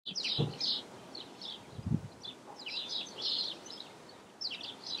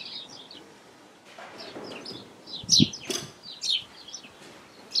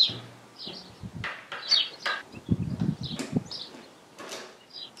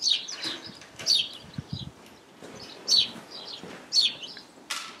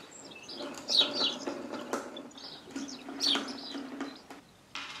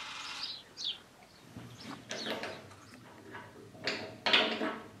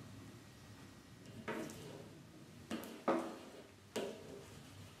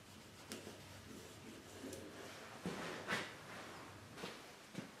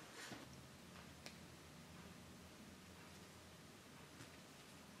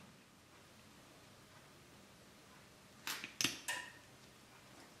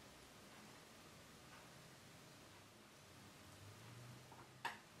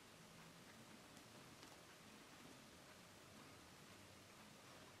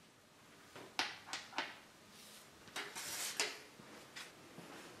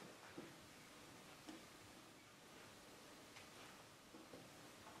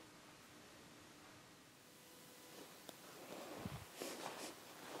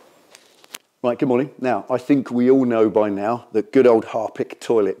Right, good morning. Now, I think we all know by now that good old Harpic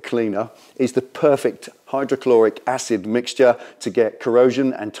toilet cleaner is the perfect hydrochloric acid mixture to get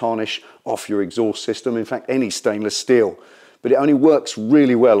corrosion and tarnish off your exhaust system, in fact, any stainless steel. But it only works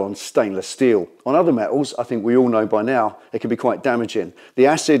really well on stainless steel. On other metals, I think we all know by now, it can be quite damaging. The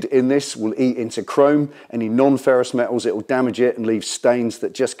acid in this will eat into chrome, any non-ferrous metals, it will damage it and leave stains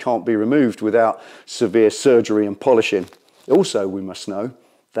that just can't be removed without severe surgery and polishing. Also, we must know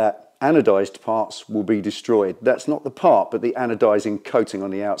that anodized parts will be destroyed. That's not the part, but the anodizing coating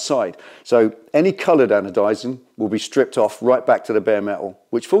on the outside. So any colored anodizing will be stripped off right back to the bare metal,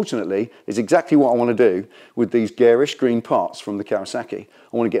 which fortunately is exactly what I want to do with these garish green parts from the Kawasaki.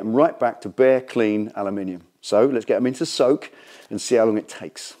 I want to get them right back to bare, clean aluminium. So let's get them into soak and see how long it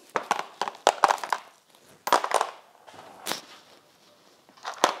takes.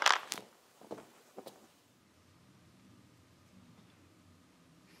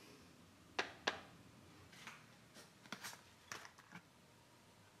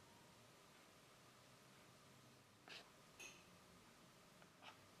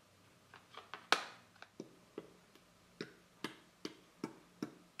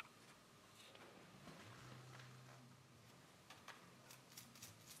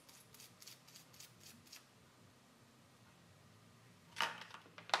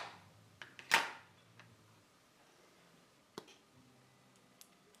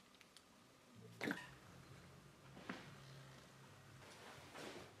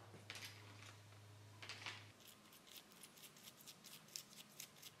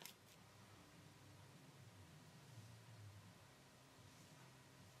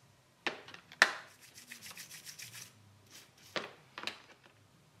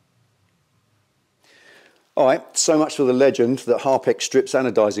 All right, so much for the legend that Harpic strips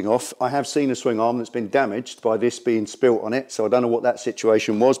anodizing off. I have seen a swing arm that's been damaged by this being spilt on it, so I don't know what that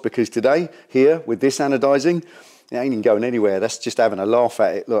situation was, because today, here, with this anodizing, it ain't even going anywhere. That's just having a laugh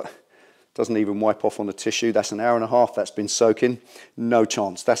at it. Look, doesn't even wipe off on the tissue. That's an hour and a half that's been soaking. No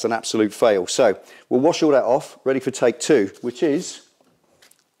chance. That's an absolute fail. So we'll wash all that off, ready for take two, which is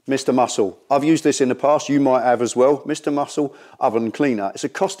Mr. Muscle. I've used this in the past, you might have as well. Mr. Muscle Oven Cleaner. It's a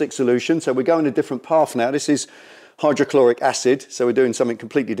caustic solution, so we're going a different path now. This is hydrochloric acid, so we're doing something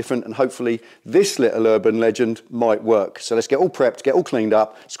completely different, and hopefully this little urban legend might work. So let's get all prepped, get all cleaned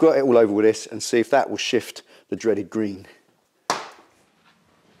up, squirt it all over with this, and see if that will shift the dreaded green.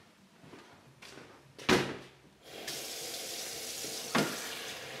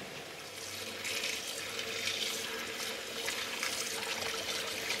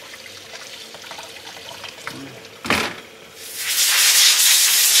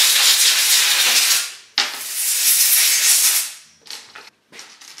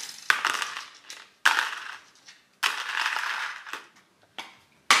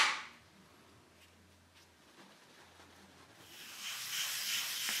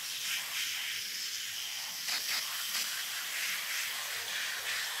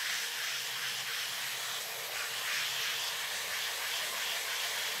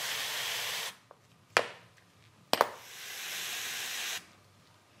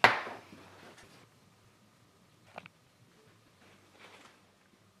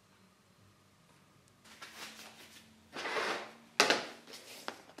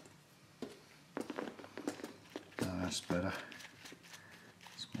 That's better.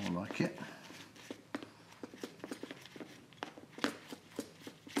 It's more like it.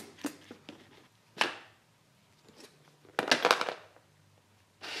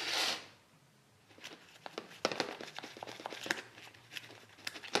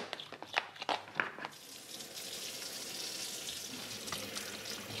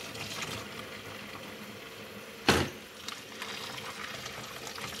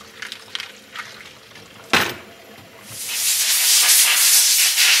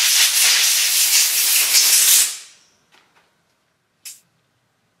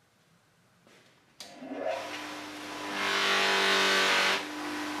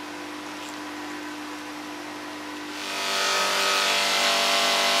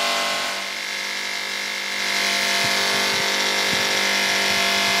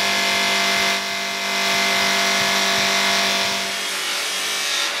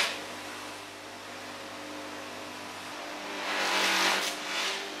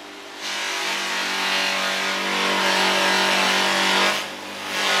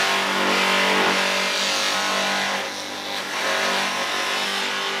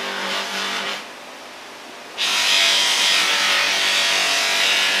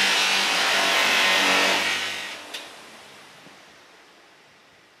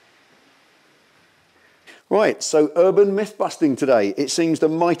 Right, so urban myth busting today. It seems the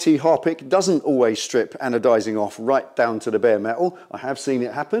mighty Harpic doesn't always strip anodizing off right down to the bare metal. I have seen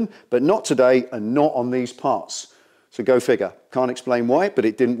it happen, but not today and not on these parts. So go figure. Can't explain why, but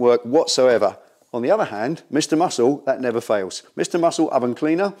it didn't work whatsoever. On the other hand, Mr. Muscle, that never fails. Mr. Muscle oven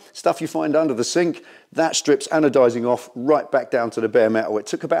cleaner, stuff you find under the sink, that strips anodizing off right back down to the bare metal. It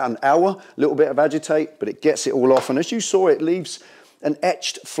took about an hour, a little bit of agitate, but it gets it all off. And as you saw, it leaves an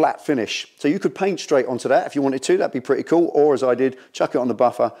etched flat finish. So you could paint straight onto that if you wanted to, that'd be pretty cool. Or as I did, chuck it on the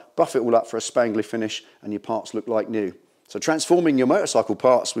buffer, buff it all up for a spangly finish, and your parts look like new. So transforming your motorcycle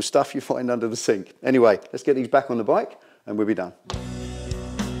parts with stuff you find under the sink. Anyway, let's get these back on the bike and we'll be done.